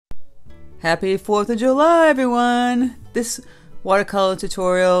Happy 4th of July, everyone! This watercolor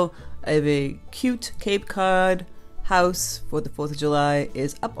tutorial of a cute Cape Cod house for the 4th of July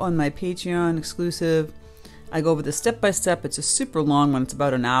is up on my Patreon exclusive. I go over this step by step. It's a super long one. It's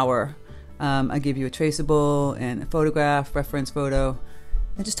about an hour. I give you a traceable and a photograph, reference photo,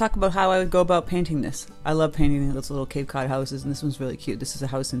 and just talk about how I would go about painting this. I love painting those little Cape Cod houses, and this one's really cute. This is a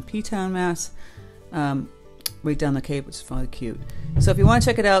house in Princeton, Mass. Right down the Cape, which is really cute. So if you want to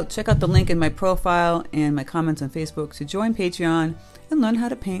check it out, check out the link in my profile and my comments on Facebook to join Patreon and learn how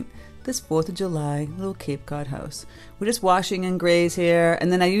to paint this 4th of July little Cape Cod house. We're just washing in grays here,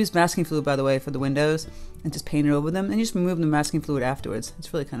 and then I use masking fluid, by the way, for the windows, and just paint it over them, and you just remove the masking fluid afterwards.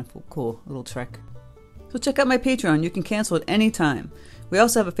 It's really kind of cool, a little trick. So check out my Patreon. You can cancel at any time. We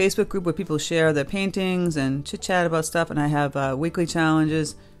also have a Facebook group where people share their paintings and chit-chat about stuff, and I have weekly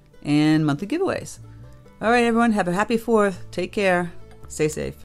challenges and monthly giveaways. All right, everyone, have a happy 4th. Take care. Stay safe.